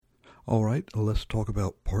All right, let's talk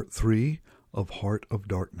about part 3 of Heart of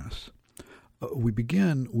Darkness. We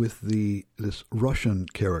begin with this Russian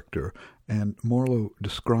character, and Marlowe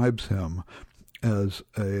describes him as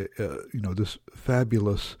this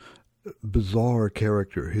fabulous, bizarre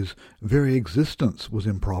character. His very existence was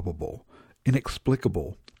improbable,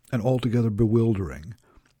 inexplicable, and altogether bewildering.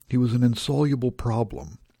 He was an insoluble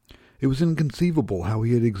problem. It was inconceivable how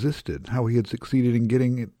he had existed, how he had succeeded in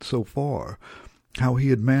getting it so far, how he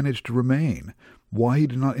had managed to remain, why he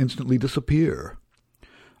did not instantly disappear.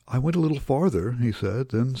 I went a little farther, he said,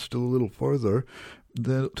 then still a little farther,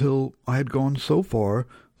 till I had gone so far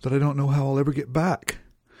that I don't know how I'll ever get back.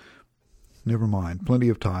 Never mind, plenty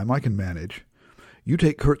of time, I can manage. You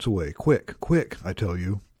take Kurtz away, quick, I tell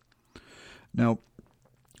you. Now,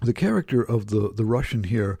 the character of the Russian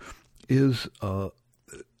here is a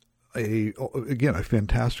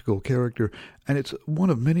fantastical character, and it's one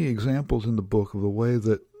of many examples in the book of the way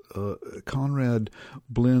that Conrad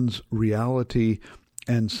blends reality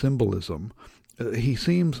and symbolism. He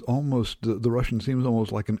seems almost, the Russian seems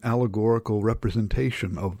almost like an allegorical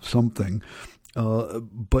representation of something,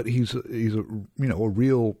 but he's a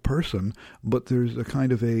real person, but there's a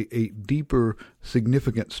kind of a deeper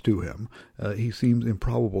significance to him. He seems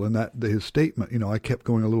improbable, and that his statement, I kept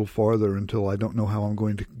going a little farther until I don't know how I'm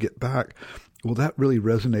going to get back. Well, that really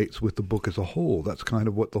resonates with the book as a whole. That's kind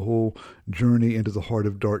of what the whole journey into the Heart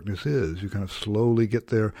of Darkness is. You kind of slowly get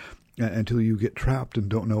there until you get trapped and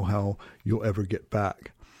don't know how you'll ever get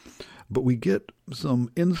back. But we get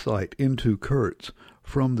some insight into Kurtz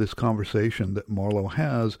from this conversation that Marlowe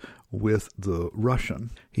has with the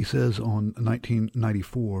Russian. He says on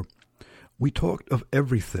 1994, "We talked of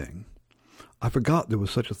everything. I forgot there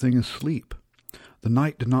was such a thing as sleep. The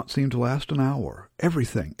night did not seem to last an hour.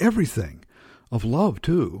 Everything. Of love,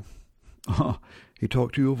 too." "He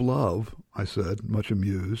talked to you of love," I said, much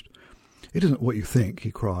amused. "It isn't what you think,"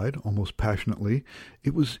 he cried, almost passionately.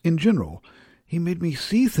 "It was in general. He made me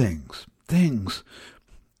see things.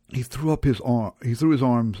 He threw his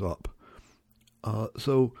arms up.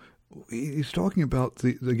 So he's talking about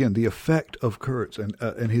the effect of Kurtz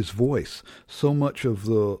and his voice. So much of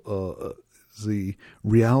the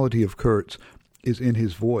reality of Kurtz is in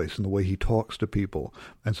his voice and the way he talks to people.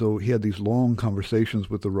 And so he had these long conversations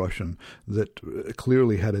with the Russian that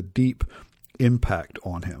clearly had a deep impact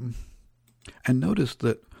on him. And notice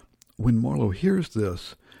that when Marlowe hears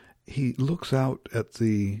this, he looks out at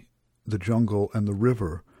the jungle and the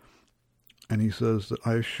river, and he says that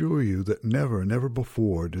I assure you that never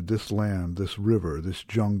before did this land, this river, this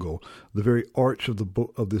jungle, the very arch of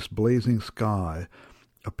this blazing sky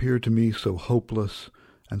appear to me so hopeless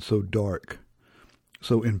and so dark,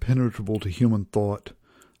 so impenetrable to human thought,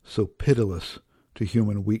 so pitiless to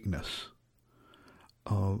human weakness.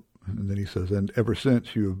 And then he says, and ever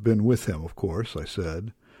since you have been with him, of course, I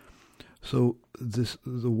said. So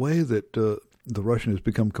the way that the Russian has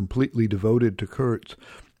become completely devoted to Kurtz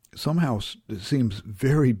somehow seems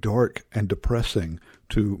very dark and depressing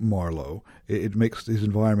to Marlowe. It makes his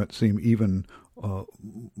environment seem even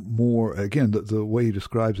more, again, the way he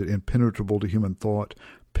describes it, impenetrable to human thought,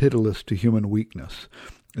 pitiless to human weakness.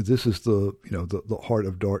 This is the Heart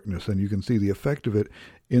of Darkness, and you can see the effect of it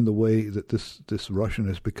in the way that this Russian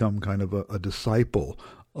has become kind of a disciple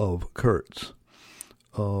of Kurtz.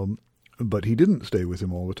 But he didn't stay with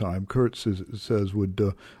him all the time. Kurtz says would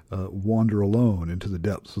wander alone into the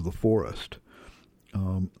depths of the forest.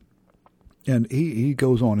 And he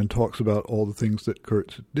goes on and talks about all the things that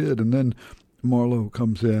Kurtz did, and then Marlowe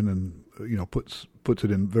comes in and puts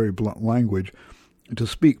it in very blunt language. To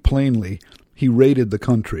speak plainly, he raided the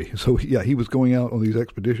country. So he was going out on these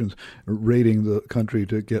expeditions, raiding the country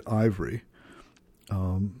to get ivory.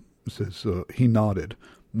 Says he nodded.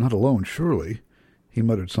 Not alone, surely. He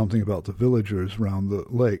muttered something about the villagers round the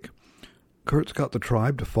lake. Kurtz got the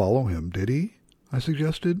tribe to follow him, did he? I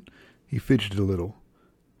suggested. He fidgeted a little.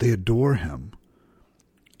 They adore him.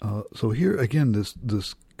 So here again,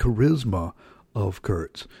 this charisma of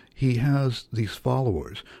Kurtz. He has these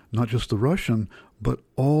followers, not just the Russian, but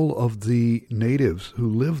all of the natives who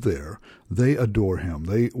live there. They adore him.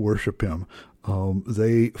 They worship him.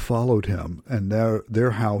 They followed him, and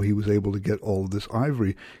they're how he was able to get all of this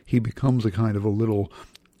ivory. He becomes a kind of a little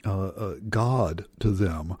god to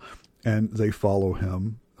them, and they follow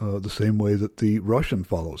him the same way that the Russian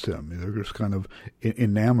follows him. They're just kind of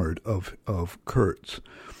enamored of Kurtz.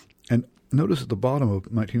 And notice at the bottom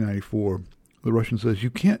of 1994, the Russian says,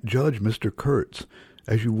 "You can't judge Mr. Kurtz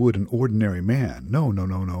as you would an ordinary man. No.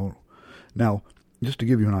 Now, just to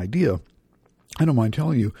give you an idea, I don't mind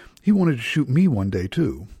telling you, he wanted to shoot me one day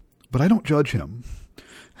too, but I don't judge him."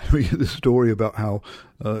 We get this story about how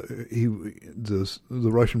the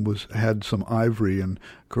Russian had some ivory, and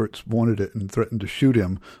Kurtz wanted it and threatened to shoot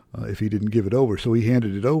him if he didn't give it over. So he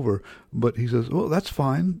handed it over, but he says, "Well, that's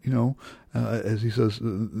fine," as he says.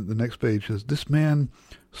 The next page says, "This man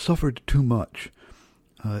suffered too much.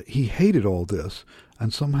 He hated all this,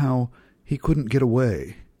 and somehow he couldn't get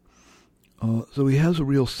away." So he has a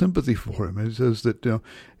real sympathy for him. And he says that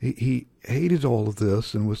he hated all of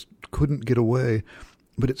this and couldn't get away.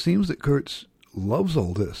 But it seems that Kurtz loves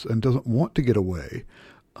all this and doesn't want to get away.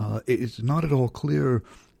 It's not at all clear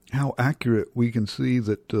how accurate we can see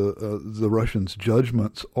that the Russians'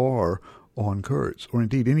 judgments are on Kurtz, or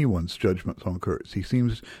indeed anyone's judgments on Kurtz. He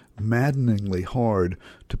seems maddeningly hard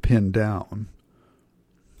to pin down.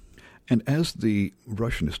 And as the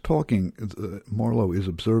Russian is talking, Marlowe is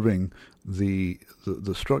observing the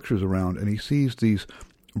structures around, and he sees these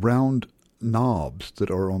round knobs that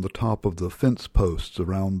are on the top of the fence posts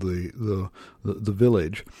around the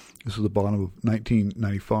village. This is the bottom of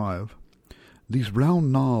 1995. These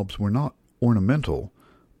round knobs were not ornamental,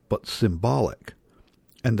 but symbolic,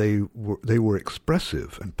 and they were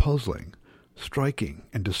expressive and puzzling, striking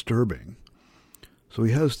and disturbing. So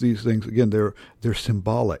he has these things, again, they're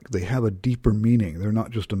symbolic. They have a deeper meaning. They're not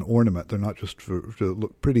just an ornament. They're not just to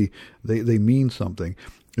look pretty. They mean something.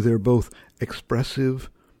 They're both expressive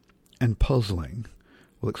and puzzling.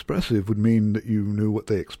 Well, expressive would mean that you knew what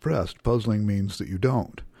they expressed. Puzzling means that you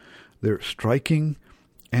don't. They're striking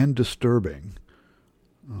and disturbing.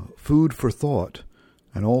 Food for thought,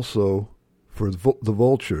 and also for the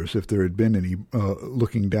vultures, if there had been any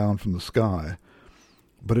looking down from the sky.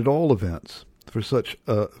 But at all events, for such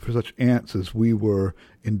ants as we were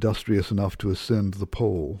industrious enough to ascend the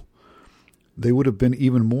pole, they would have been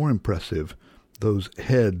even more impressive, those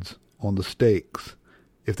heads on the stakes,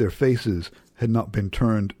 if their faces had not been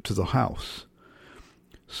turned to the house.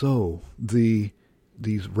 So these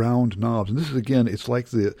round knobs, and this is again, it's like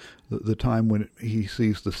the time when he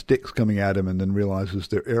sees the sticks coming at him and then realizes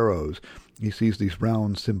they're arrows. He sees these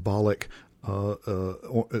round symbolic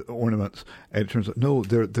ornaments, and it turns out no,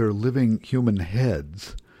 they're living human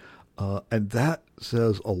heads, and that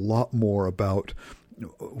says a lot more about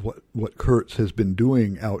what Kurtz has been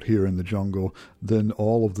doing out here in the jungle than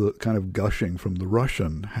all of the kind of gushing from the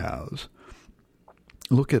Russian has.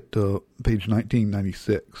 Look at page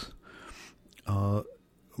 1996.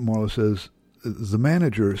 Marlowe says, the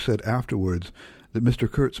manager said afterwards that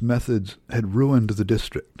Mr. Kurtz's methods had ruined the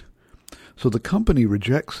district. So the company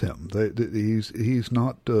rejects him. He's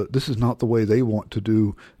not. This is not the way they want to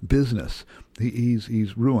do business.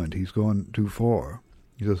 He's ruined. He's gone too far.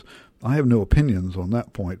 He says, I have no opinions on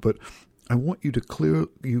that point, but I want you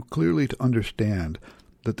clearly to understand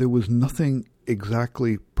that there was nothing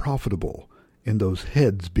exactly profitable in those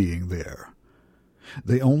heads being there.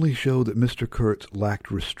 They only show that Mr. Kurtz lacked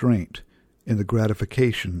restraint in the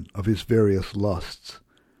gratification of his various lusts,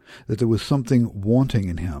 that there was something wanting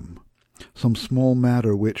in him, some small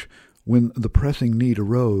matter which, when the pressing need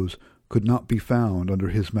arose, could not be found under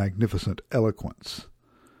his magnificent eloquence.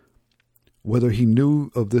 Whether he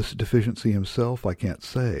knew of this deficiency himself, I can't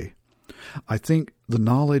say. I think the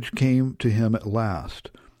knowledge came to him at last,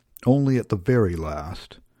 only at the very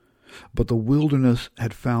last. But the wilderness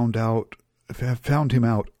had found him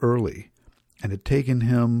out early, and had taken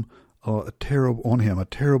him a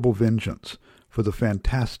terrible vengeance for the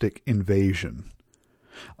fantastic invasion.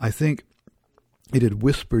 I think it had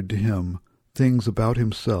whispered to him things about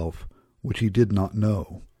himself which he did not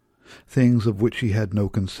know, things of which he had no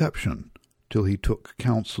conception till he took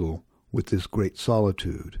counsel with this great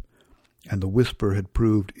solitude, and the whisper had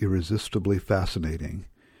proved irresistibly fascinating.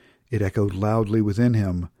 It echoed loudly within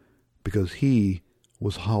him, because he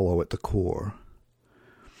was hollow at the core.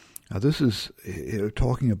 Now this is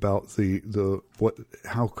talking about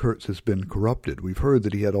how Kurtz has been corrupted. We've heard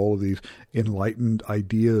that he had all of these enlightened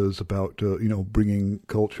ideas about bringing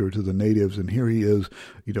culture to the natives, and here he is,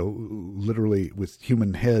 literally with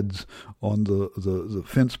human heads on the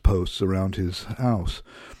fence posts around his house.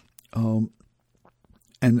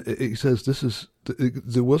 And he says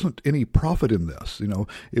there wasn't any profit in this.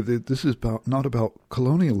 This is not about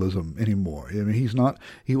colonialism anymore. I mean,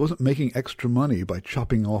 he wasn't making extra money by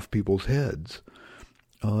chopping off people's heads.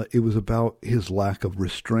 It was about his lack of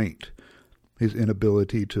restraint, his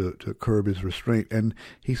inability to curb his restraint. And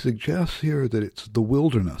he suggests here that it's the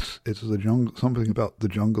wilderness, it's the jungle, something about the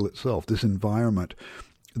jungle itself, this environment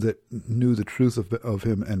that knew the truth of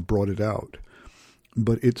him and brought it out.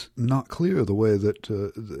 But it's not clear the way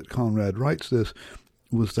that Conrad writes this.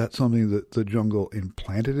 Was that something that the jungle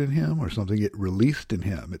implanted in him or something it released in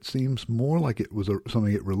him? It seems more like it was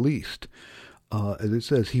something it released. as it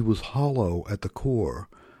says, he was hollow at the core,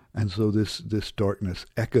 and so this darkness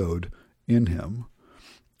echoed in him.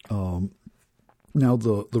 Now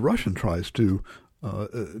the Russian tries to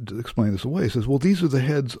explain this away. He says, well, these are the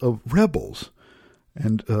heads of rebels.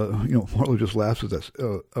 And, Marlowe just laughs at this.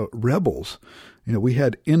 Rebels. We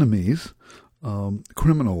had enemies,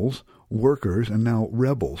 criminals, workers, and now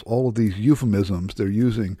rebels. All of these euphemisms they're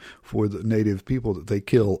using for the native people that they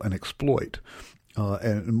kill and exploit.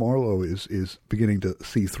 And Marlowe is beginning to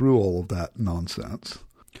see through all of that nonsense.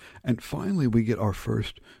 And finally, we get our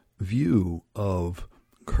first view of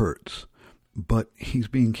Kurtz, but he's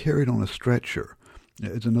being carried on a stretcher.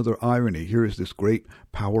 It's another irony. Here is this great,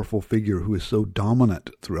 powerful figure who is so dominant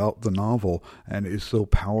throughout the novel and is so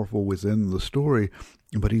powerful within the story,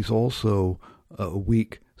 but he's also a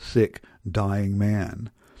weak, sick, dying man.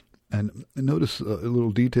 And notice a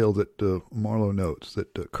little detail that Marlowe notes,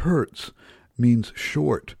 that Kurtz means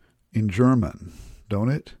short in German, don't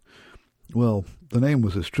it? Well, the name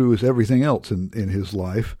was as true as everything else in his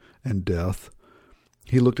life and death.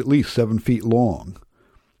 He looked at least 7 feet long.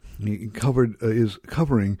 His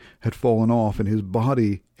covering had fallen off, and his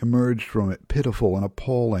body emerged from it pitiful and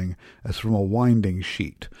appalling as from a winding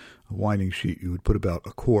sheet. A winding sheet you would put about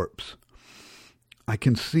a corpse. I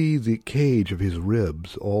can see the cage of his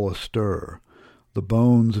ribs all astir, the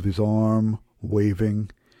bones of his arm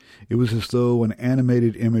waving. It was as though an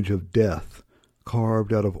animated image of death,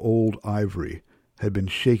 carved out of old ivory, had been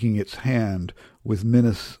shaking its hand with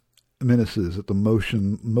menaces at the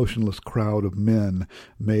motionless crowd of men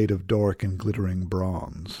made of dark and glittering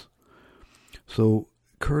bronze. So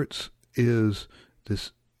Kurtz is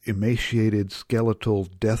this emaciated, skeletal,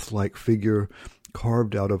 death-like figure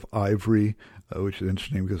carved out of ivory, which is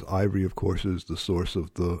interesting because ivory, of course, is the source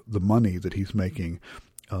of the money that he's making,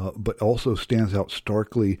 but also stands out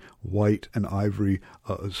starkly white and ivory,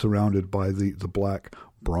 surrounded by the black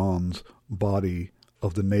bronze body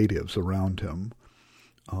of the natives around him.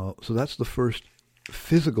 So that's the first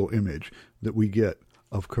physical image that we get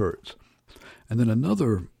of Kurtz. And then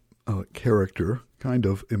another character kind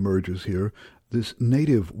of emerges here, this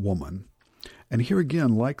native woman. And here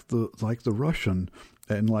again, like the Russian,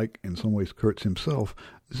 and like in some ways Kurtz himself,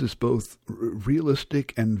 this is both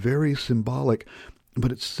realistic and very symbolic,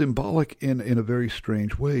 but it's symbolic in a very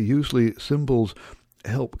strange way. Usually symbols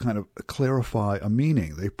help kind of clarify a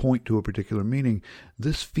meaning. They point to a particular meaning.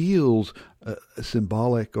 This feels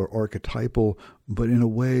symbolic or archetypal, but in a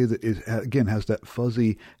way that is, again, has that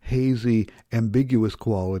fuzzy, hazy, ambiguous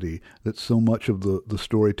quality that so much of the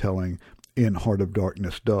storytelling in Heart of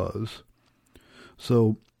Darkness does.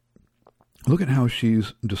 So look at how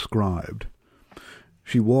she's described.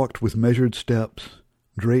 She walked with measured steps,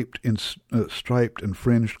 draped in striped and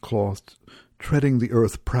fringed cloths, treading the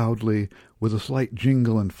earth proudly with a slight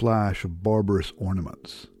jingle and flash of barbarous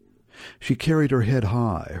ornaments. She carried her head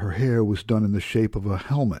high. Her hair was done in the shape of a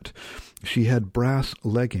helmet. She had brass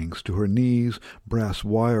leggings to her knees, brass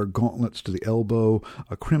wire gauntlets to the elbow,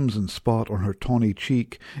 a crimson spot on her tawny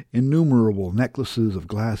cheek, innumerable necklaces of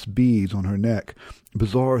glass beads on her neck,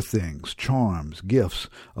 bizarre things, charms, gifts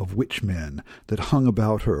of witch-men that hung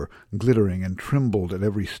about her, glittering and trembled at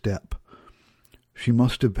every step. She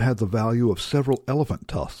must have had the value of several elephant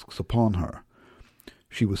tusks upon her.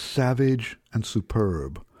 She was savage and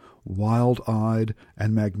superb, wild-eyed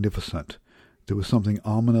and magnificent. There was something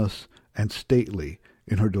ominous and stately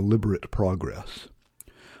in her deliberate progress.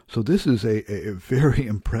 So this is a very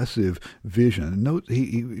impressive vision.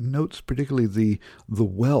 He notes particularly the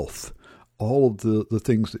wealth. All of the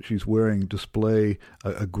things that she's wearing display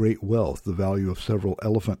a great wealth, the value of several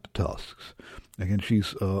elephant tusks. Again,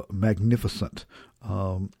 she's magnificent,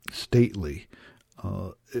 stately,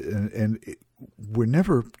 and we're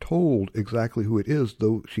never told exactly who it is,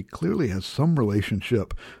 though she clearly has some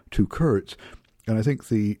relationship to Kurtz. And I think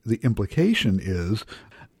the implication is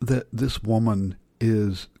that this woman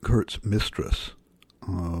is Kurtz's mistress,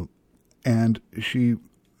 and she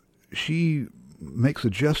makes a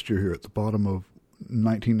gesture here at the bottom of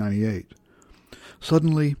 1998.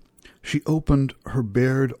 Suddenly, she opened her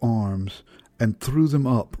bared arms and threw them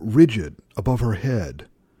up, rigid, above her head,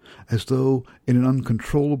 as though in an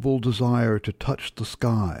uncontrollable desire to touch the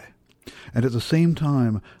sky. And at the same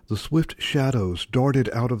time, the swift shadows darted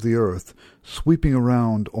out of the earth, sweeping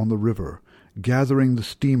around on the river, gathering the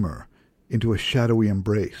steamer into a shadowy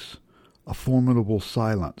embrace. A formidable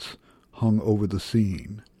silence hung over the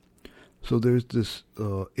scene. So there's this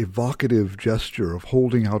evocative gesture of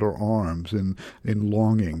holding out her arms in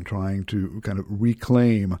longing, trying to kind of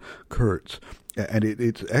reclaim Kurtz. And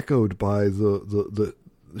it's echoed by the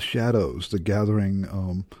shadows, the gathering,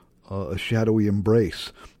 a shadowy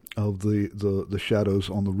embrace of the shadows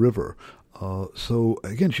on the river. So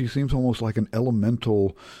again, she seems almost like an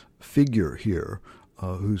elemental figure here,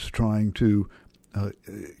 who's trying to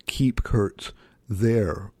keep Kurtz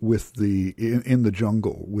there with in the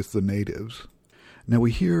jungle with the natives. Now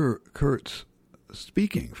we hear Kurtz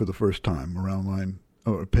speaking for the first time around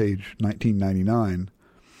page 1999.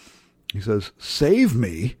 He says, "Save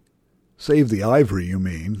me? Save the ivory, you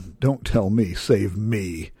mean? Don't tell me, save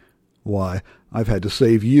me. Why, I've had to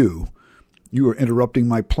save you. You are interrupting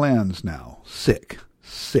my plans now. Sick,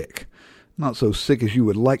 sick. Not so sick as you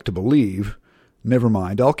would like to believe. Never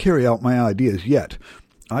mind, I'll carry out my ideas yet.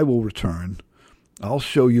 I will return. I'll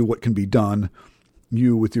show you what can be done.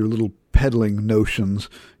 You with your little peddling notions,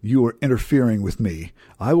 you are interfering with me.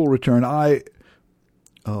 I will return.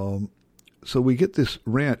 So we get this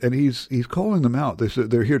rant, and he's calling them out. They say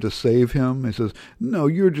they're here to save him. He says, "No,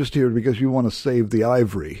 you're just here because you want to save the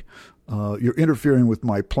ivory. You're interfering with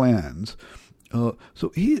my plans."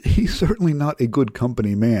 So he's certainly not a good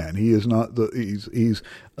company man. He is not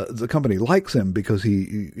the company likes him because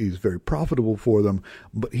he's very profitable for them,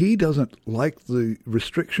 but he doesn't like the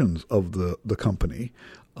restrictions of the company.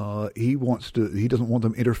 He doesn't want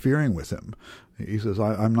them interfering with him. He says,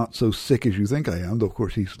 I'm not so sick as you think I am, though of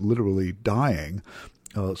course he's literally dying.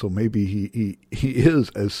 So maybe he is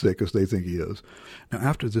as sick as they think he is. Now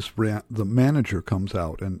after this rant, the manager comes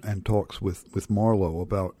out and talks with Marlowe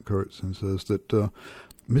about Kurtz and says that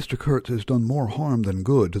Mr. Kurtz has done more harm than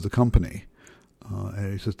good to the company.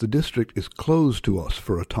 And he says, the district is closed to us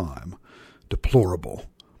for a time. Deplorable.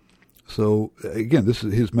 So again, this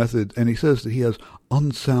is his method, and he says that he has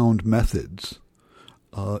unsound methods.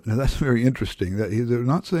 Now that's very interesting. That they're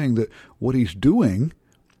not saying that what he's doing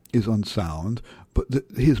is unsound, but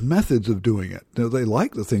his methods of doing it. Now, they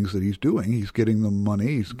like the things that he's doing. He's getting them money.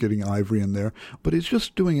 He's getting ivory in there, but he's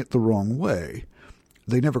just doing it the wrong way.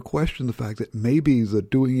 They never question the fact that maybe the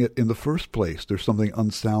doing it in the first place, there's something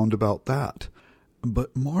unsound about that.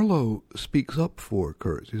 But Marlowe speaks up for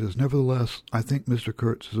Kurtz. He says, "Nevertheless, I think Mr.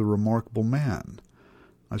 Kurtz is a remarkable man,"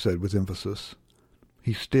 I said with emphasis.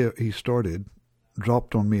 He started,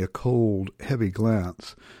 dropped on me a cold, heavy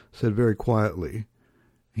glance, said very quietly,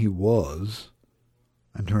 "He was,"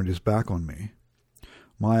 and turned his back on me.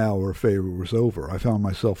 My hour of favor was over. I found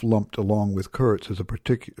myself lumped along with Kurtz as a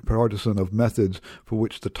partisan of methods for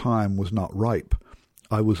which the time was not ripe.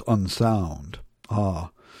 I was unsound.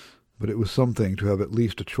 But it was something to have at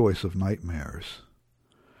least a choice of nightmares.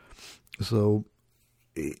 So,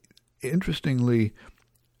 interestingly,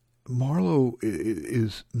 Marlowe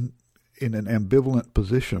is in an ambivalent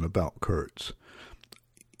position about Kurtz.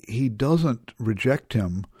 He doesn't reject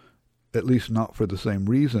him, at least not for the same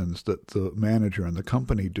reasons that the manager and the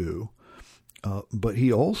company do, but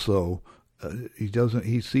he also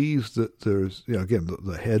he sees that there's, again,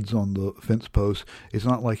 the heads on the fence posts. It's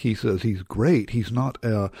not like he says he's great. He's not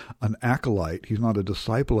an acolyte. He's not a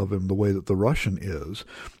disciple of him the way that the Russian is.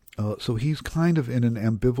 So he's kind of in an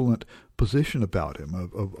ambivalent position about him,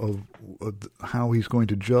 of how he's going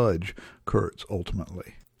to judge Kurtz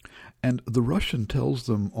ultimately. And the Russian tells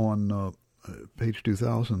them on page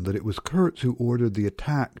 2000 that it was Kurtz who ordered the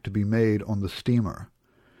attack to be made on the steamer.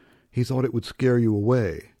 He thought it would scare you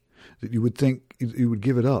away, that you would think you would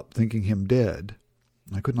give it up, thinking him dead.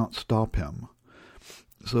 I could not stop him.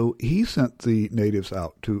 So he sent the natives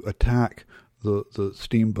out to attack the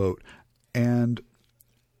steamboat, and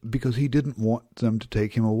because he didn't want them to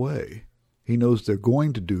take him away. He knows they're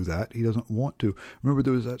going to do that. He doesn't want to. Remember,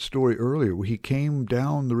 there was that story earlier where he came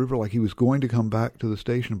down the river like he was going to come back to the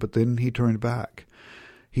station, but then he turned back.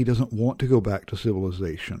 He doesn't want to go back to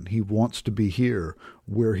civilization. He wants to be here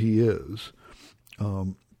where he is.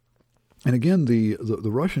 And again, the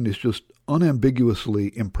Russian is just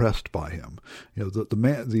unambiguously impressed by him.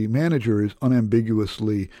 The manager is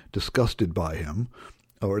unambiguously disgusted by him,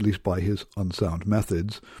 or at least by his unsound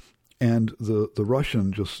methods. And the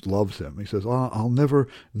Russian just loves him. He says, I'll never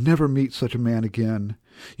meet such a man again.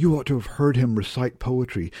 You ought to have heard him recite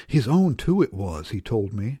poetry. His own, too, it was, he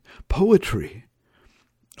told me. Poetry.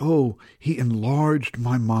 Oh, he enlarged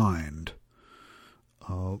my mind.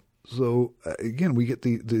 So, again, we get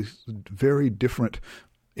these very different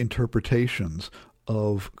interpretations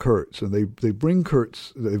of Kurtz. And they've brought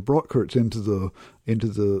Kurtz into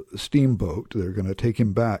the steamboat. They're going to take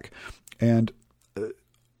him back. And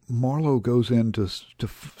Marlowe goes in to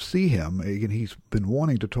see him. Again, he's been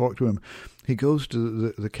wanting to talk to him. He goes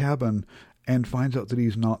to the cabin and finds out that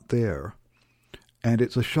he's not there. And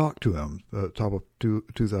it's a shock to him, top of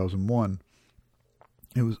 2001.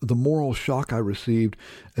 It was the moral shock I received,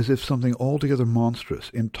 as if something altogether monstrous,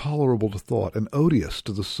 intolerable to thought, and odious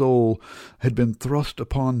to the soul had been thrust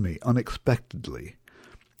upon me unexpectedly.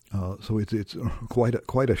 So it's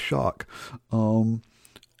quite a shock.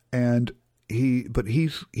 And he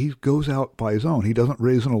goes out by his own. He doesn't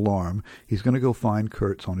raise an alarm. He's going to go find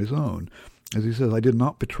Kurtz on his own. As he says, I did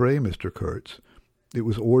not betray Mr. Kurtz. It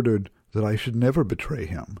was ordered that I should never betray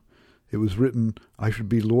him. It was written I should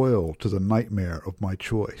be loyal to the nightmare of my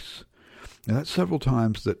choice. Now, that's several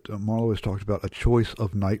times that Marlowe has talked about a choice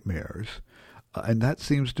of nightmares. And that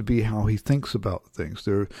seems to be how he thinks about things.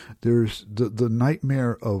 There's the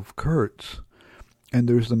nightmare of Kurtz, and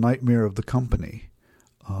there's the nightmare of the company.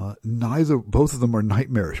 Both of them are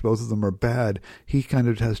nightmarish. Both of them are bad. He kind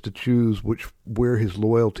of has to choose where his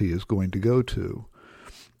loyalty is going to go to.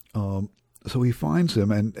 So he finds him,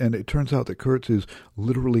 and it turns out that Kurtz is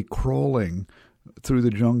literally crawling through the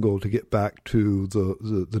jungle to get back to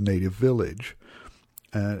the native village.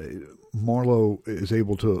 Marlowe is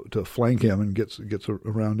able to flank him and gets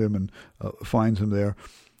around him and finds him there,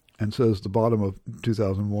 and says, the bottom of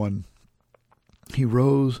 2001, he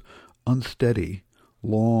rose unsteady,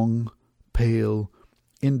 long, pale,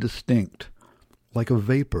 indistinct, like a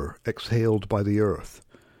vapor exhaled by the earth,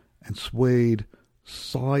 and swayed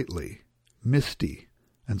slightly, misty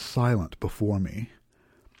and silent before me.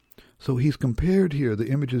 So he's compared here, the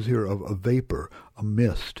images here of a vapor, a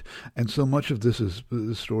mist, and so much of this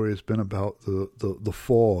story has been about the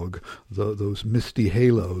fog, those misty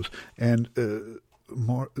halos, and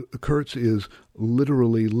Kurtz is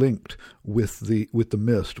literally linked with the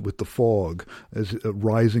mist, with the fog, as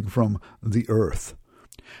rising from the earth.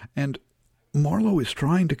 And Marlowe is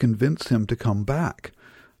trying to convince him to come back.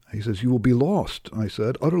 He says, you will be lost, I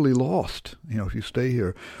said, utterly lost, if you stay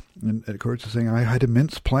here. And Kurtz is saying, I had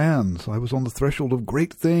immense plans. I was on the threshold of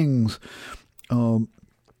great things.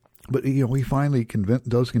 But, he finally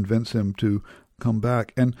does convince him to come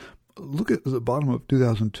back. And look at the bottom of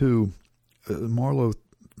 2002, Marlowe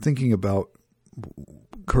thinking about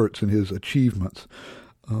Kurtz and his achievements.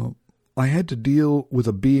 I had to deal with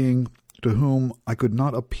a being to whom I could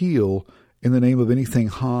not appeal in the name of anything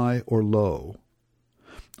high or low.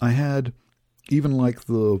 I had, even like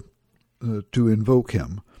to invoke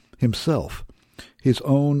himself, his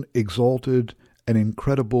own exalted and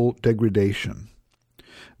incredible degradation.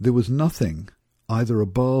 There was nothing either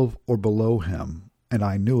above or below him, and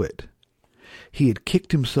I knew it. He had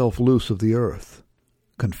kicked himself loose of the earth.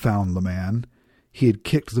 Confound the man. He had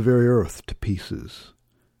kicked the very earth to pieces.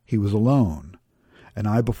 He was alone, and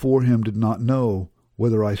I before him did not know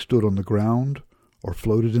whether I stood on the ground or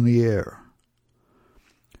floated in the air.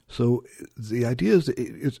 So the idea is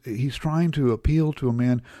that he's trying to appeal to a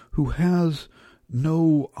man who has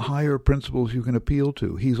no higher principles you can appeal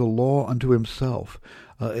to. He's a law unto himself.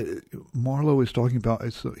 Marlowe is talking about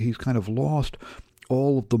he's kind of lost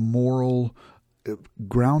all of the moral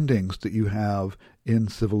groundings that you have in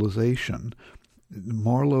civilization.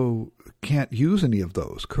 Marlowe can't use any of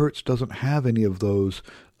those. Kurtz doesn't have any of those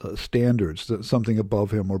standards, something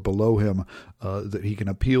above him or below him that he can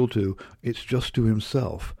appeal to. It's just to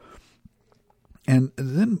himself. And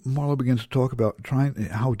then Marlowe begins to talk about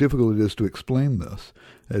how difficult it is to explain this,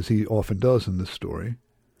 as he often does in this story.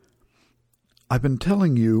 I've been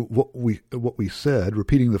telling you what we said,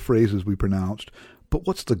 repeating the phrases we pronounced, but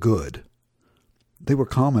what's the good? They were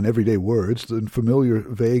common everyday words, and familiar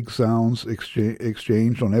vague sounds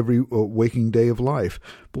exchanged on every waking day of life.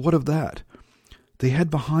 But what of that? They had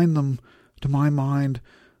behind them, to my mind,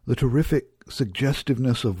 the terrific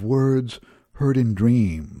suggestiveness of words heard in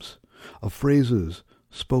dreams, of phrases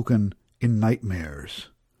spoken in nightmares.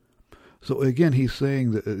 So again, he's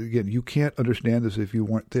saying that, you can't understand this if you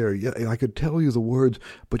weren't there. Yeah, I could tell you the words,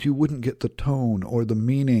 but you wouldn't get the tone or the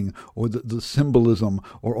meaning or the symbolism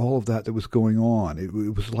or all of that was going on. It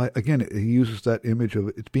was like, again, he uses that image of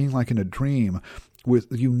it's being like in a dream, with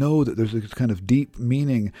that there's this kind of deep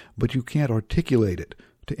meaning, but you can't articulate it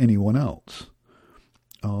to anyone else.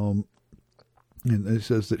 And it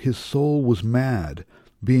says that his soul was mad.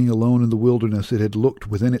 Being alone in the wilderness, it had looked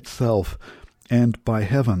within itself, and by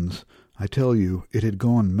heavens, I tell you, it had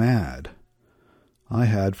gone mad. I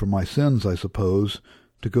had, for my sins, I suppose,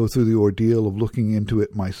 to go through the ordeal of looking into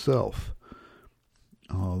it myself.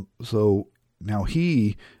 So now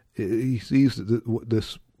he sees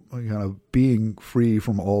this kind of being free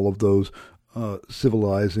from all of those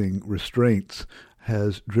civilizing restraints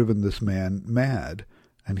has driven this man mad,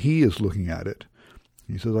 and he is looking at it.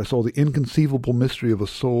 He says, I saw the inconceivable mystery of a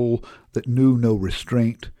soul that knew no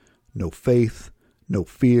restraint, no faith, no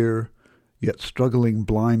fear, yet struggling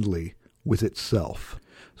blindly with itself.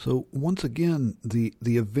 So once again, the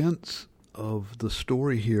events of the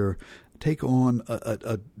story here take on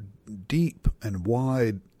a deep and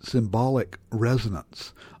wide symbolic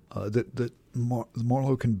resonance that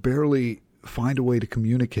Marlowe can barely find a way to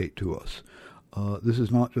communicate to us. This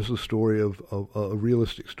is not just a story of a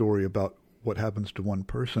realistic story about what happens to one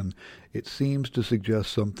person. It seems to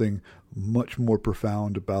suggest something much more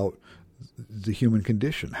profound about the human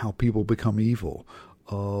condition, how people become evil.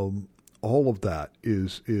 All of that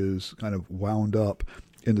is kind of wound up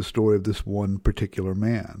in the story of this one particular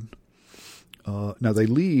man. Now they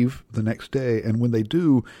leave the next day, and when they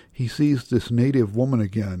do, he sees this native woman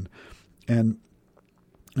again, and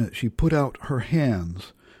she put out her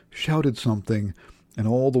hands, shouted something, and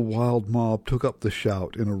all the wild mob took up the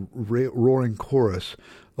shout in a roaring chorus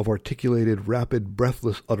of articulated, rapid,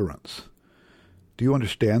 breathless utterance. "Do you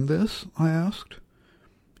understand this?" I asked.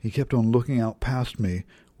 He kept on looking out past me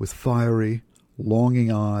with fiery,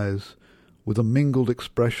 longing eyes, with a mingled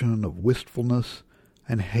expression of wistfulness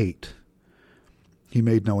and hate. He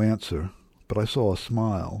made no answer, but I saw a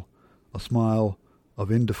smile of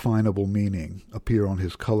indefinable meaning appear on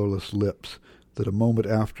his colorless lips that a moment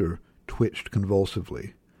after twitched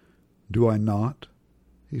convulsively. "Do I not?"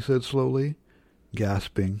 he said slowly,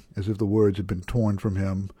 gasping as if the words had been torn from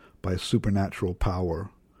him by a supernatural power.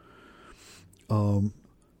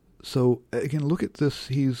 So again, look at this.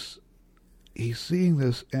 He's seeing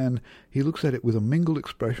this, and he looks at it with a mingled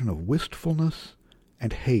expression of wistfulness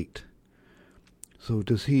and hate. So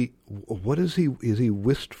is he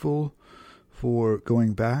wistful for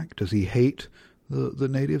going back? Does he hate the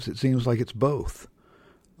natives? It seems like it's both.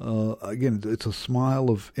 Again, it's a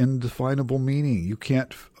smile of indefinable meaning. You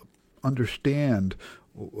can't understand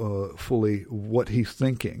fully what he's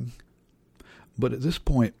thinking. But at this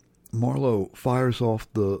point, Marlowe fires off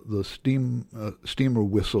the steamer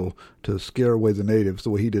whistle to scare away the natives,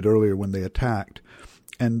 the way he did earlier when they attacked.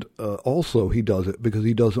 And also he does it because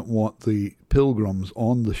he doesn't want the pilgrims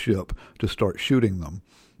on the ship to start shooting them.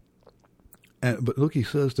 But look, he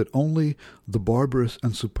says that only the barbarous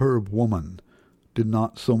and superb woman did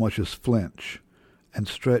not so much as flinch, and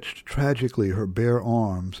stretched tragically her bare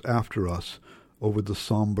arms after us over the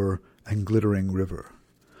somber and glittering river.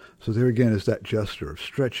 So there again is that gesture of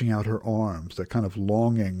stretching out her arms, that kind of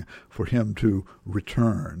longing for him to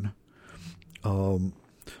return.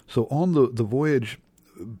 So on the voyage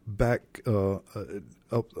back up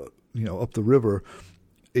the river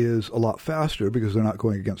is a lot faster because they're not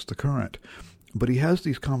going against the current. But he has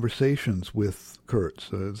these conversations with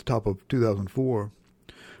Kurtz at the top of 2004.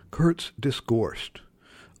 Kurtz discoursed.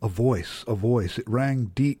 A voice. It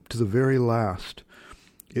rang deep to the very last.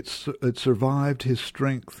 It survived his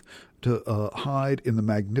strength to hide in the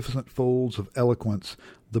magnificent folds of eloquence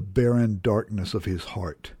the barren darkness of his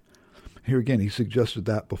heart. Here again, he suggested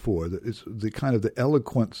that before, that it's the kind of the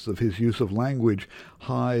eloquence of his use of language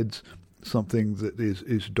hides something that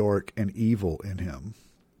is dark and evil in him.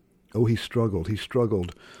 Oh, he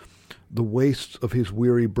struggled. The wastes of his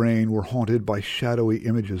weary brain were haunted by shadowy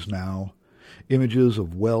images now, images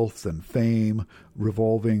of wealth and fame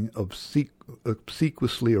revolving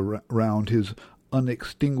obsequiously around his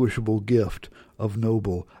unextinguishable gift of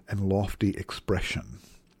noble and lofty expression.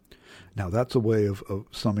 Now that's a way of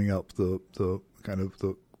summing up the kind of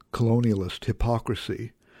the colonialist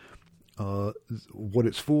hypocrisy. What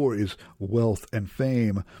it's for is wealth and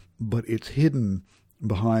fame, but it's hidden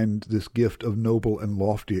behind this gift of noble and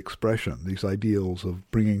lofty expression, these ideals of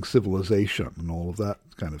bringing civilization and all of that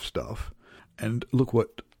kind of stuff. And look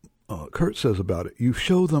what Kurt says about it. You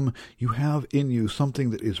show them you have in you something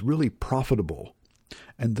that is really profitable,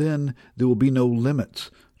 and then there will be no limits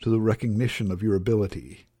to the recognition of your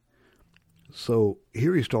ability. So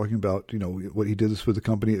here he's talking about, what he did this for the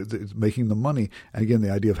company, making the money, and again,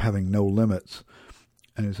 the idea of having no limits.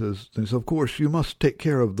 And he says, of course, you must take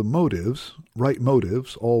care of the motives, right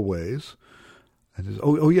motives, always. And he says,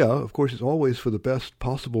 oh yeah, of course, it's always for the best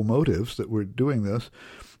possible motives that we're doing this.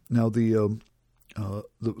 Now, the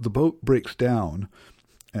boat breaks down,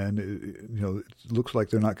 and it looks like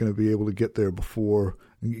they're not going to be able to get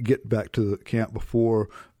back to the camp before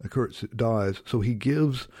Kurtz dies. So he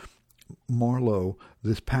gives Marlowe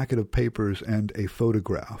this packet of papers and a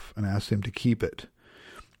photograph and asks him to keep it.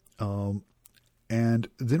 And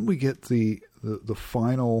then we get the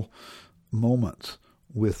final moments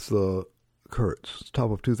with Kurtz,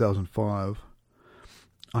 top of 2005.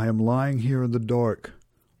 I am lying here in the dark,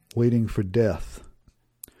 waiting for death.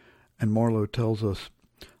 And Marlowe tells us,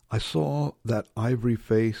 I saw on that ivory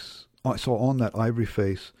face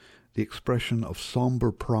the expression of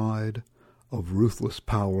somber pride, of ruthless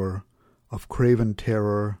power, of craven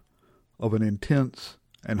terror, of an intense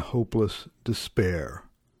and hopeless despair.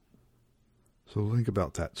 So think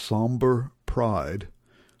about that. Somber pride.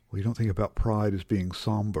 Well, you don't think about pride as being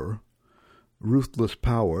somber. Ruthless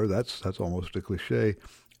power, that's almost a cliche.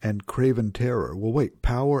 And craven terror. Well, wait,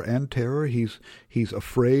 power and terror? He's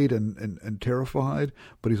afraid and terrified,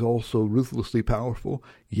 but he's also ruthlessly powerful?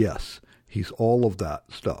 Yes, he's all of that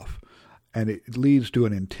stuff. And it leads to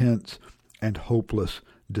an intense and hopeless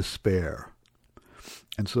despair.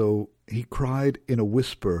 And so he cried in a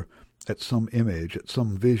whisper at some image, at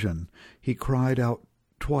some vision. He cried out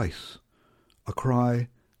twice, a cry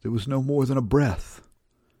that was no more than a breath.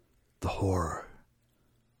 The horror,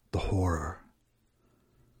 the horror.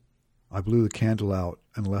 I blew the candle out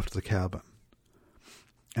and left the cabin.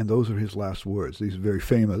 And those are his last words, these very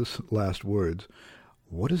famous last words.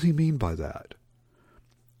 What does he mean by that?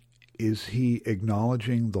 Is he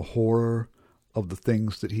acknowledging the horror of the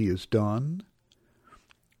things that he has done?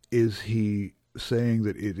 Is he saying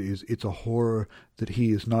that it's a horror that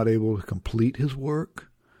he is not able to complete his work?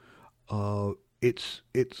 It's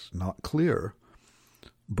not clear.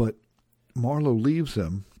 But Marlowe leaves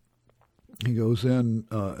him. He goes in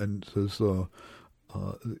and says,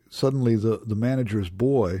 suddenly the manager's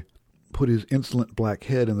boy put his insolent black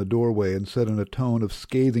head in the doorway and said in a tone of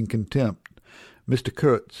scathing contempt, "Mr.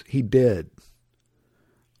 Kurtz, he dead."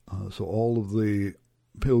 So all of the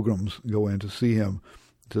pilgrims go in to see him.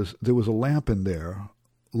 It says, there was a lamp in there,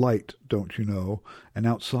 light, don't you know, and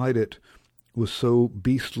outside it was so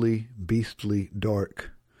beastly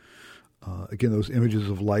dark. Again, those images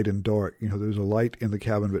of light and dark. There's a light in the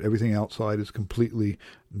cabin, but everything outside is completely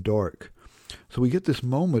dark. So we get this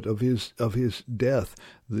moment of his death,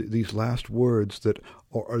 these last words that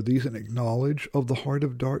are these an acknowledge of the heart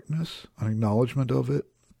of darkness, an acknowledgement of it,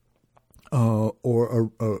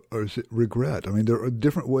 or is it regret? I mean, there are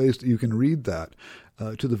different ways that you can read that.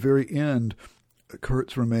 To the very end,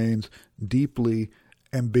 Kurtz remains deeply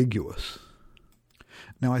ambiguous.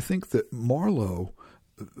 Now, I think that Marlowe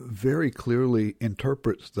very clearly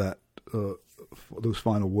interprets that those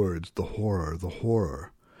final words, the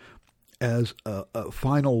horror, as a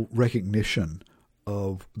final recognition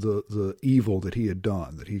of the evil that he had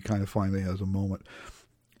done, that he kind of finally has a moment.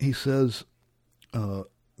 He says,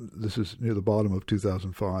 this is near the bottom of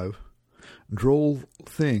 2005, "Droll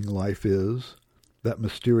thing life is, that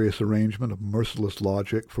mysterious arrangement of merciless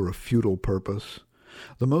logic for a futile purpose.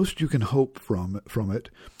 The most you can hope from it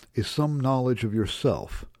is some knowledge of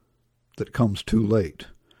yourself that comes too late,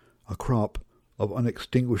 a crop of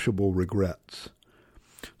unextinguishable regrets."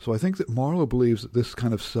 So I think that Marlowe believes that this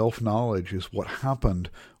kind of self-knowledge is what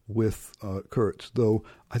happened with Kurtz, though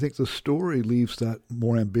I think the story leaves that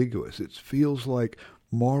more ambiguous. It feels like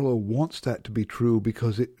Marlowe wants that to be true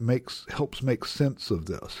because it helps make sense of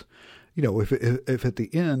this. If at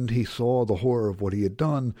the end he saw the horror of what he had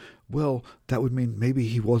done, well, that would mean maybe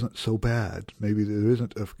he wasn't so bad. Maybe there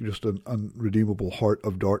isn't just an unredeemable heart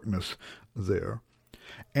of darkness there.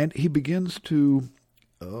 And he begins to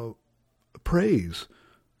praise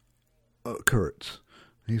Kurtz.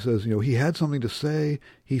 He says, he had something to say,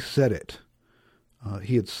 he said it.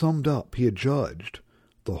 He had summed up, he had judged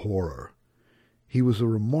the horror. He was a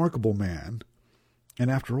remarkable man,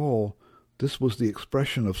 and after all, this was the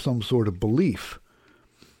expression of some sort of belief.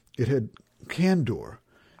 It had candor.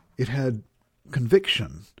 It had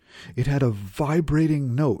conviction. It had a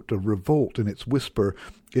vibrating note of revolt in its whisper.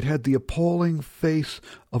 It had the appalling face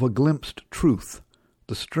of a glimpsed truth,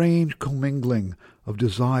 the strange commingling of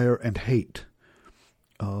desire and hate.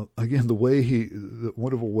 Again, the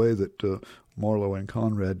wonderful way that Marlowe and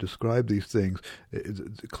Conrad describe these things,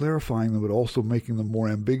 clarifying them but also making them more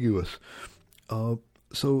ambiguous.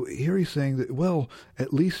 So here he's saying that, well,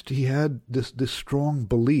 at least he had this strong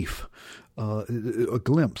belief, a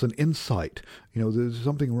glimpse, an insight. There's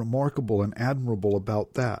something remarkable and admirable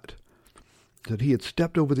about that he had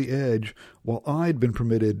stepped over the edge while I'd been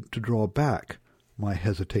permitted to draw back my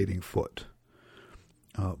hesitating foot.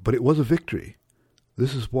 But it was a victory.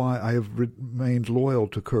 This is why I have remained loyal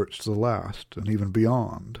to Kurtz to the last, and even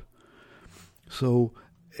beyond. So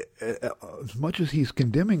as much as he's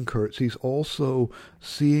condemning Kurtz, he's also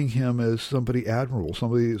seeing him as somebody admirable,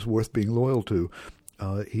 somebody that's worth being loyal to.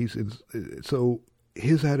 So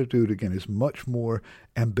his attitude, again, is much more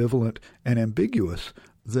ambivalent and ambiguous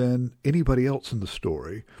than anybody else in the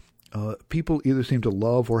story. People either seem to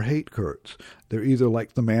love or hate Kurtz. They're either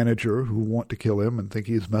like the manager who want to kill him and think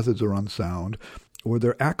his methods are unsound, or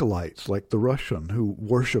they're acolytes like the Russian who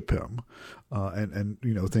worship him and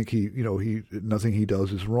think nothing he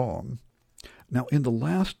does is wrong. Now, in the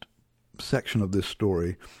last section of this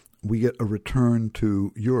story, we get a return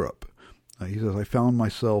to Europe. He says, "I found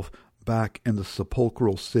myself back in the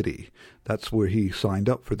sepulchral city. That's where he signed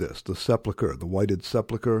up for this, the sepulcher, the whited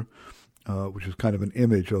sepulcher, which is kind of an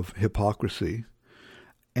image of hypocrisy.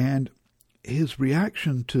 And his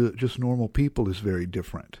reaction to just normal people is very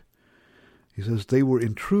different. He says, they were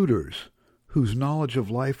intruders whose knowledge of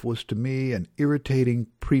life was to me an irritating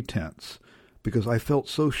pretense, because I felt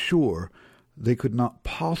so sure they could not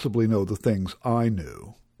possibly know the things I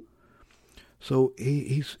knew. So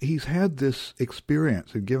he's had this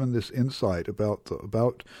experience and given this insight about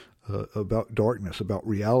darkness, about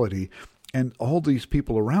reality, and all these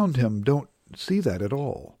people around him don't see that at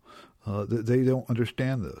all. They don't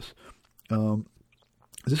understand this.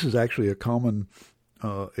 This is actually a common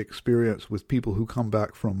experience with people who come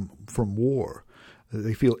back from war.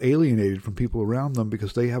 They feel alienated from people around them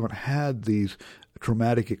because they haven't had these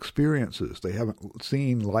traumatic experiences. They haven't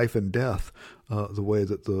seen life and death the way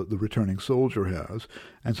that the returning soldier has.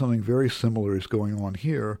 And something very similar is going on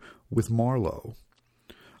here with Marlowe.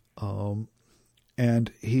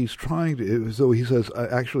 And he's trying to, so he says,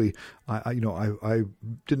 I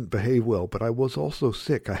didn't behave well, but I was also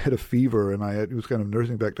sick. I had a fever and I was kind of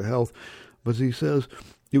nursing back to health. But he says,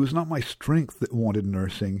 it was not my strength that wanted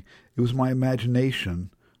nursing. It was my imagination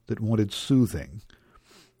that wanted soothing.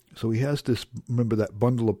 So he has this, remember that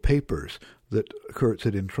bundle of papers that Kurtz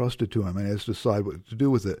had entrusted to him, and he has to decide what to do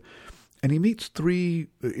with it. And he meets three,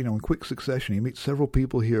 in quick succession, he meets several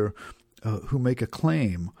people here who make a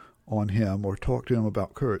claim on him or talk to him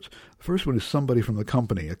about Kurtz. The first one is somebody from the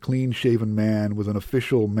company, a clean-shaven man with an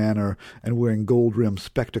official manner and wearing gold-rimmed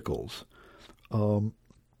spectacles.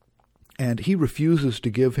 And he refuses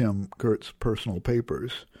to give him Kurtz's personal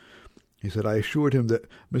papers. He said, I assured him that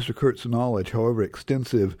Mr. Kurtz's knowledge, however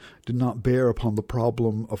extensive, did not bear upon the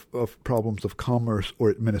problems of commerce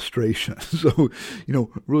or administration. So,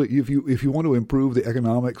 really, if you want to improve the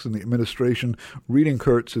economics and the administration, reading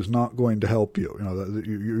Kurtz is not going to help you.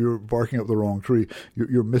 You're barking up the wrong tree.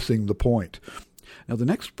 You're missing the point. Now, the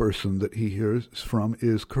next person that he hears from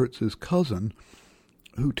is Kurtz's cousin,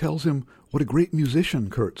 who tells him what a great musician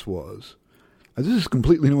Kurtz was. Now, this is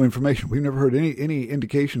completely new information. We've never heard any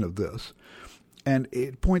indication of this. And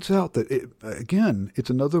it points out that, it's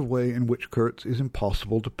another way in which Kurtz is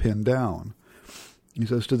impossible to pin down. He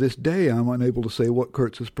says, to this day, I'm unable to say what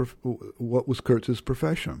was Kurtz's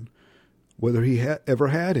profession, whether he ever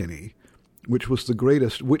had any, which was the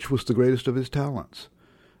greatest of his talents.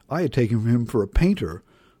 I had taken him for a painter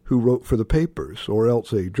who wrote for the papers, or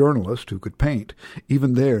else a journalist who could paint.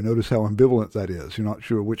 Even there, notice how ambivalent that is. You're not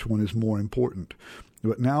sure which one is more important.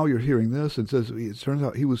 But now you're hearing this, and it turns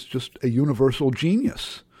out he was just a universal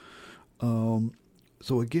genius.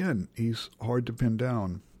 So again, he's hard to pin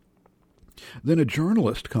down. Then a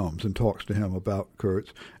journalist comes and talks to him about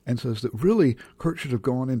Kurtz and says that really Kurtz should have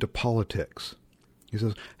gone into politics. He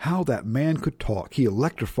says, how that man could talk. He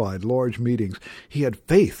electrified large meetings. He had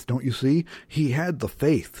faith, don't you see? He had the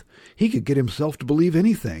faith. He could get himself to believe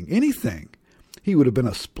anything. He would have been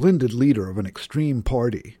a splendid leader of an extreme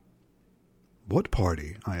party. What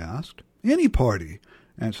party? I asked. Any party,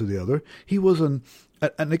 answered the other. He was an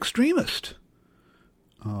extremist.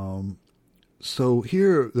 So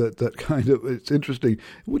here, that kind of, it's interesting. It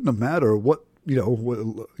wouldn't have mattered what,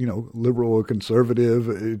 liberal or conservative.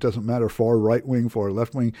 It doesn't matter, far right wing, far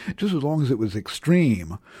left wing. Just as long as it was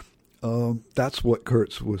extreme. That's what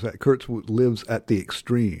Kurtz was at. Kurtz lives at the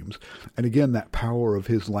extremes, and again, that power of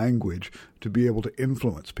his language to be able to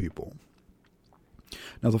influence people.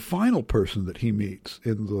 Now, the final person that he meets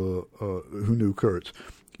who knew Kurtz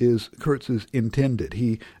is Kurtz's intended.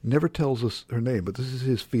 He never tells us her name, but this is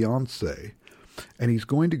his fiancée. And he's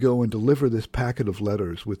going to go and deliver this packet of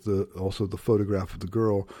letters with also the photograph of the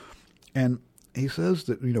girl. And he says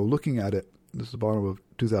that, looking at it, this is the bottom of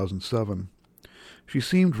 2007, she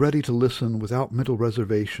seemed ready to listen without mental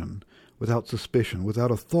reservation, without suspicion, without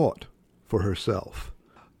a thought for herself.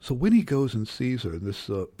 So when he goes and sees her, and this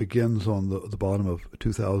begins on the bottom of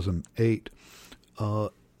 2008,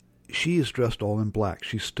 she is dressed all in black.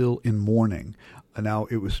 She's still in mourning. Now,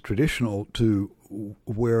 it was traditional to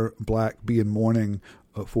wear black, be in mourning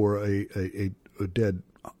for a dead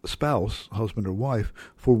spouse, husband or wife,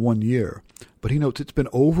 for 1 year. But he notes it's been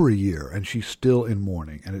over a year, and she's still in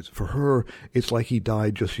mourning. And for her, it's like he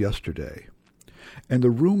died just yesterday. And the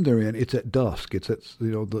room they're in, it's at dusk. It's at,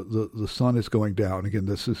 the sun is going down. Again,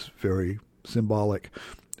 this is very symbolic.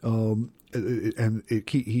 And he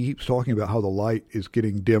keeps talking about how the light is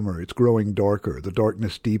getting dimmer. It's growing darker. The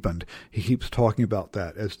darkness deepened. He keeps talking about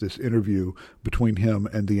that as this interview between him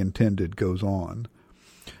and the intended goes on.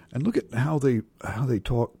 And look at how they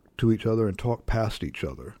talk to each other and talk past each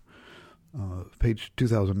other. Page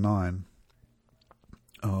 2009.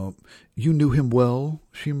 You knew him well,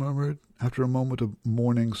 she murmured, after a moment of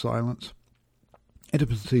mourning silence.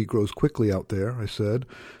 Intimacy grows quickly out there, I said.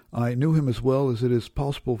 I knew him as well as it is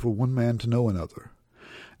possible for one man to know another.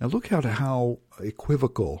 Now look at how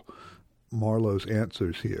equivocal Marlowe's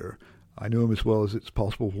answers here. I knew him as well as it's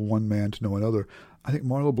possible for one man to know another. I think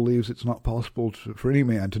Marlowe believes it's not possible for any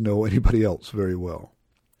man to know anybody else very well.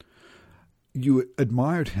 You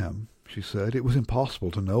admired him, she said. It was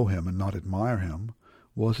impossible to know him and not admire him,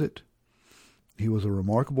 was it? He was a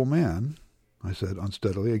remarkable man, I said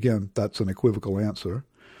unsteadily. Again, that's an equivocal answer.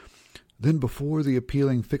 Then before the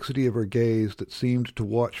appealing fixity of her gaze that seemed to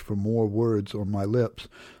watch for more words on my lips,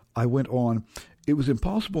 I went on. It was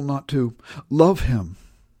impossible not to love him,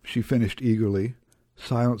 she finished eagerly,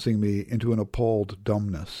 silencing me into an appalled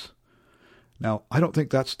dumbness. Now, I don't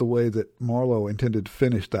think that's the way that Marlowe intended to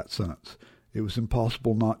finish that sentence. It was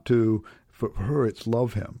impossible not to, for her it's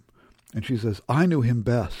love him. And she says, I knew him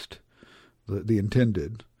best, the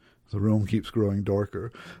intended. The room keeps growing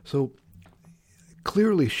darker. So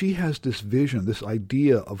clearly she has this vision, this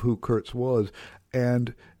idea of who Kurtz was,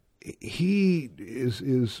 and he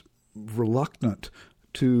is reluctant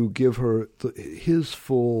to give her his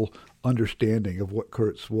full understanding of what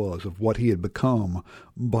Kurtz was, of what he had become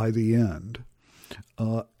by the end.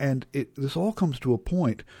 And this all comes to a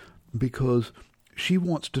point because she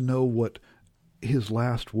wants to know what his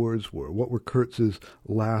last words were. What were Kurtz's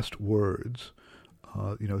last words?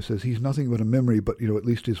 It says he's nothing but a memory, but, at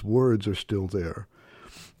least his words are still there.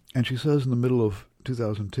 And she says in the middle of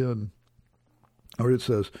 2010, or it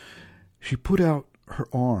says, she put out her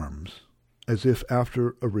arms as if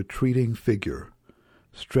after a retreating figure,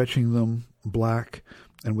 stretching them black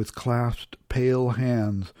and with clasped pale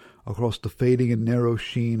hands across the fading and narrow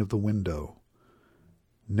sheen of the window.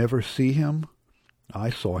 Never see him? I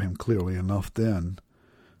saw him clearly enough then.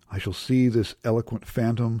 I shall see this eloquent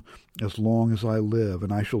phantom as long as I live,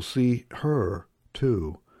 and I shall see her,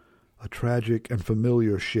 too, a tragic and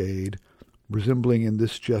familiar shade, resembling in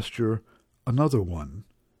this gesture another one,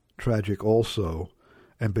 tragic also,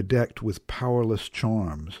 and bedecked with powerless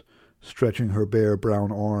charms, stretching her bare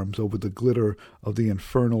brown arms over the glitter of the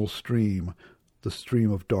infernal stream, the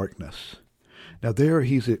stream of darkness. Now there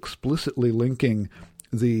he's explicitly linking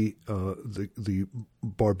the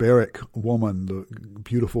barbaric woman, the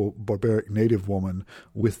beautiful barbaric native woman,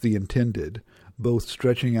 with the intended, both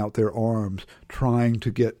stretching out their arms, trying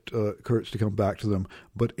to get Kurtz to come back to them,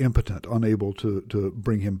 but impotent, unable to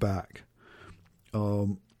bring him back.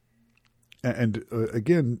 Again,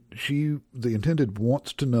 the intended,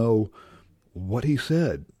 wants to know what he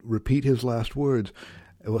said, repeat his last words.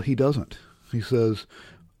 Well, he doesn't. He says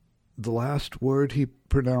the last word he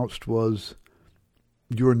pronounced was,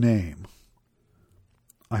 your name.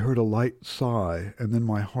 I heard a light sigh, and then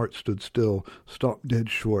my heart stood still, stopped dead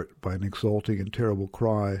short by an exulting and terrible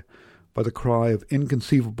cry, by the cry of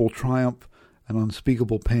inconceivable triumph and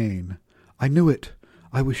unspeakable pain. I knew it.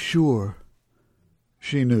 I was sure.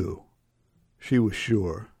 She knew. She was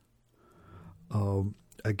sure.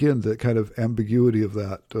 Again, the kind of ambiguity of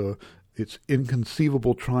that. It's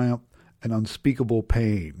inconceivable triumph and unspeakable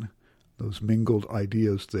pain. Those mingled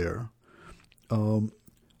ideas there.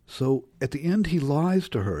 So at the end, he lies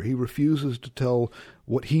to her. He refuses to tell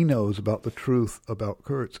what he knows about the truth about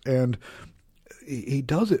Kurtz. And he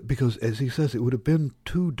does it because, as he says, it would have been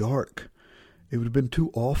too dark. It would have been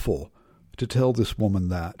too awful to tell this woman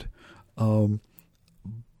that.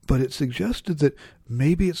 But it suggested that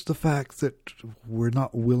maybe it's the fact that we're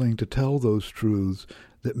not willing to tell those truths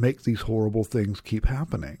that make these horrible things keep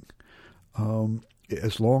happening.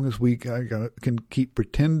 As long as we can keep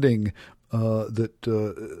pretending that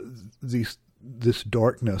this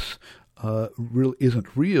darkness really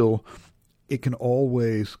isn't real, it can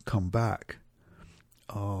always come back.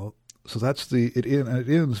 So that's it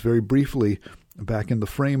ends very briefly back in the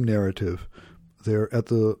frame narrative there at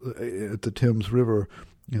the Thames River.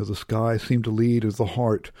 The sky seemed to lead as the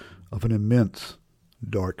heart of an immense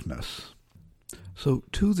darkness. So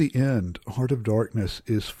to the end, Heart of Darkness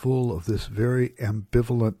is full of this very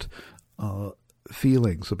ambivalent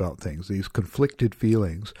feelings about things, these conflicted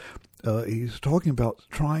feelings. He's talking about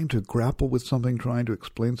trying to grapple with something, trying to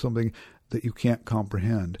explain something that you can't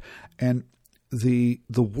comprehend. And the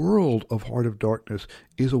world of Heart of Darkness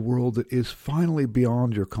is a world that is finally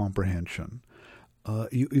beyond your comprehension.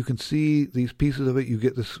 You can see these pieces of it, you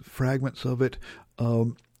get this fragments of it,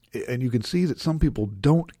 and you can see that some people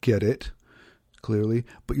don't get it clearly,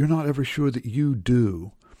 but you're not ever sure that you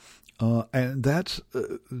do. And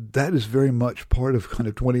that is very much part of kind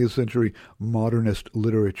of 20th century modernist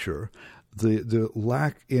literature. The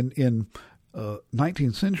lack in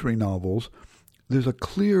 19th century novels, there's a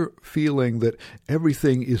clear feeling that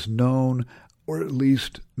everything is known, or at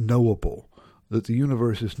least knowable, that the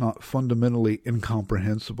universe is not fundamentally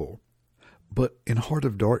incomprehensible. But in Heart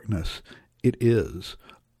of Darkness, it is.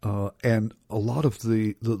 And a lot of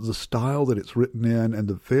the style that it's written in and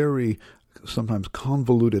the very sometimes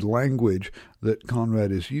convoluted language that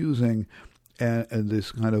Conrad is using, and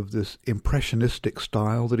this kind of this impressionistic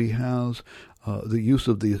style that he has, the use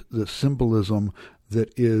of the symbolism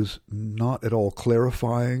that is not at all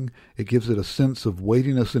clarifying. It gives it a sense of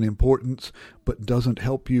weightiness and importance, but doesn't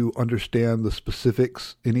help you understand the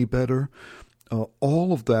specifics any better.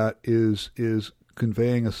 All of that is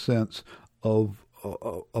conveying a sense of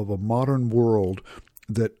a modern world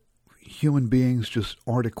that human beings just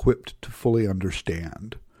aren't equipped to fully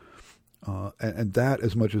understand. And that,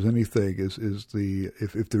 as much as anything, is the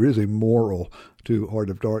if there is a moral to Heart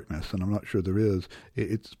of Darkness, and I'm not sure there is,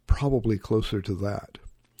 it's probably closer to that.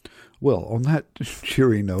 Well, on that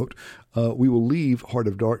cheery note, we will leave Heart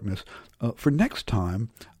of Darkness. For next time,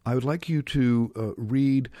 I would like you to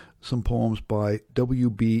read some poems by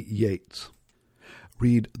W.B. Yeats.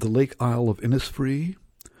 Read The Lake Isle of Innisfree,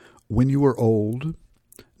 When You Are Old,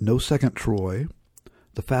 No Second Troy,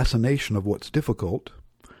 The Fascination of What's Difficult,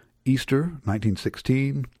 Easter,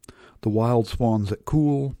 1916, The Wild Swans at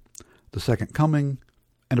Cool, The Second Coming,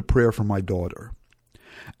 and A Prayer for My Daughter.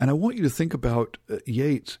 And I want you to think about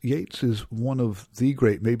Yeats. Yeats is one of the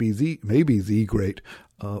great, maybe the great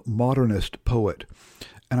modernist poet.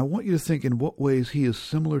 And I want you to think in what ways he is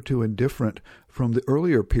similar to and different from the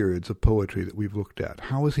earlier periods of poetry that we've looked at.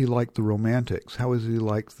 How is he like the Romantics? How is he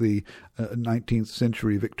like the 19th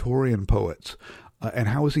century Victorian poets? And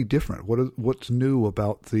how is he different? What's new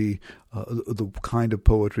about the kind of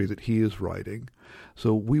poetry that he is writing?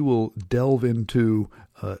 So we will delve into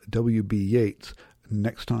W.B. Yeats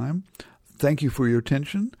next time. Thank you for your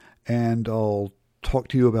attention, and I'll talk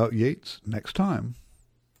to you about Yeats next time.